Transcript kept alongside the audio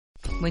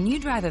When you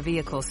drive a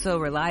vehicle so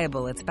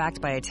reliable it's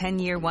backed by a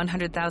 10-year,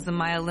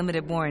 100,000-mile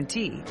limited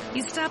warranty,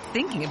 you stop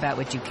thinking about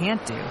what you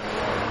can't do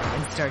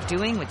and start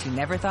doing what you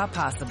never thought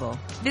possible.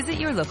 Visit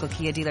your local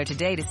Kia dealer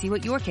today to see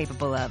what you're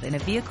capable of in a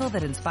vehicle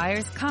that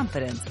inspires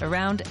confidence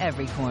around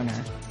every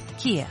corner.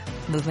 Kia,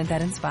 movement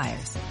that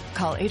inspires.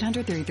 Call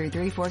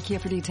 800-333-4KIA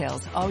for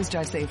details. Always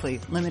drive safely.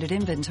 Limited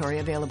inventory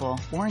available.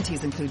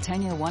 Warranties include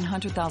 10-year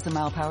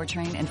 100,000-mile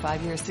powertrain and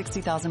 5-year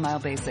 60,000-mile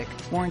basic.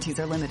 Warranties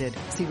are limited.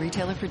 See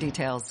retailer for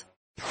details.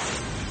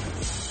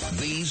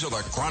 These are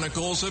the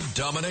Chronicles of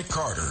Dominic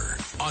Carter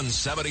on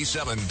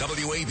 77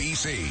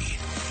 WABC.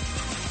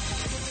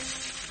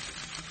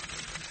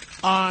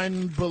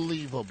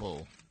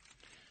 Unbelievable.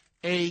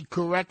 A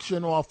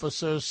correction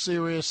officer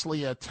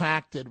seriously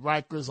attacked at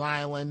Rikers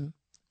Island.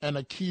 An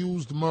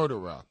accused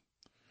murderer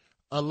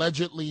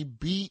allegedly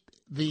beat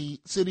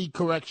the city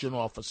correction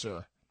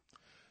officer,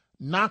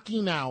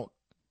 knocking out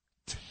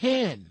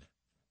 10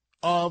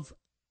 of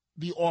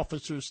the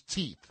officer's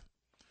teeth.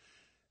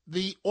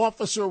 The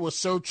officer was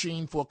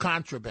searching for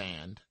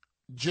contraband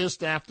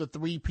just after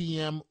 3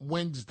 p.m.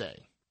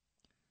 Wednesday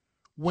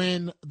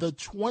when the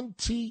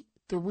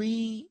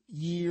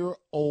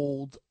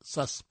 23-year-old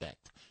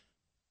suspect,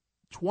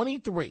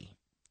 23,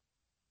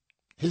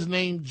 his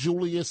name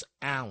Julius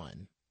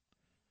Allen,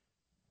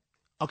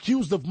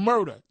 accused of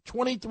murder,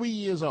 23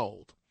 years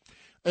old,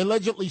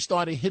 allegedly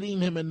started hitting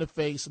him in the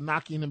face,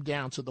 knocking him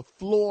down to the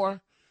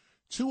floor.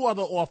 2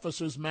 other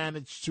officers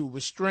managed to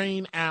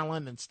restrain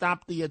Allen and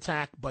stop the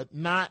attack, but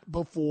not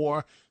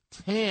before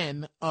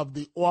 10 of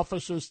the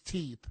officer's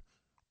teeth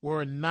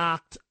were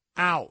knocked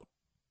out.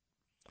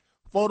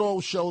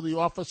 Photos show the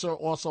officer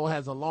also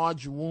has a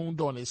large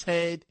wound on his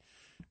head,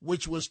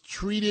 which was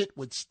treated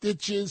with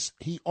stitches.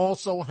 He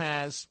also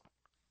has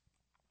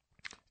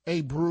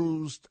a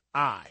bruised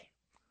eye.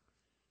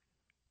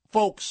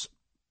 Folks,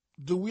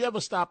 do we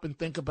ever stop and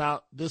think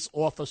about this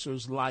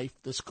officer's life?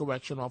 This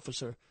correction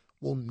officer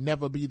will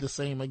never be the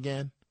same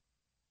again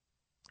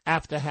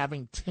after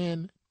having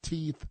 10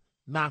 teeth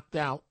knocked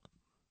out.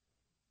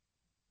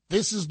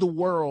 This is the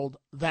world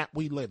that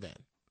we live in.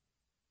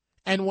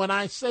 And when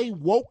I say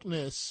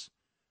wokeness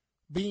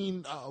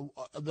being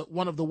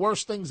one of the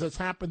worst things that's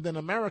happened in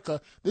America,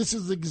 this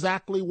is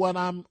exactly what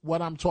I'm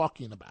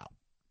talking about.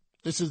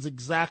 This is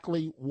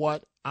exactly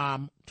what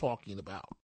I'm talking about.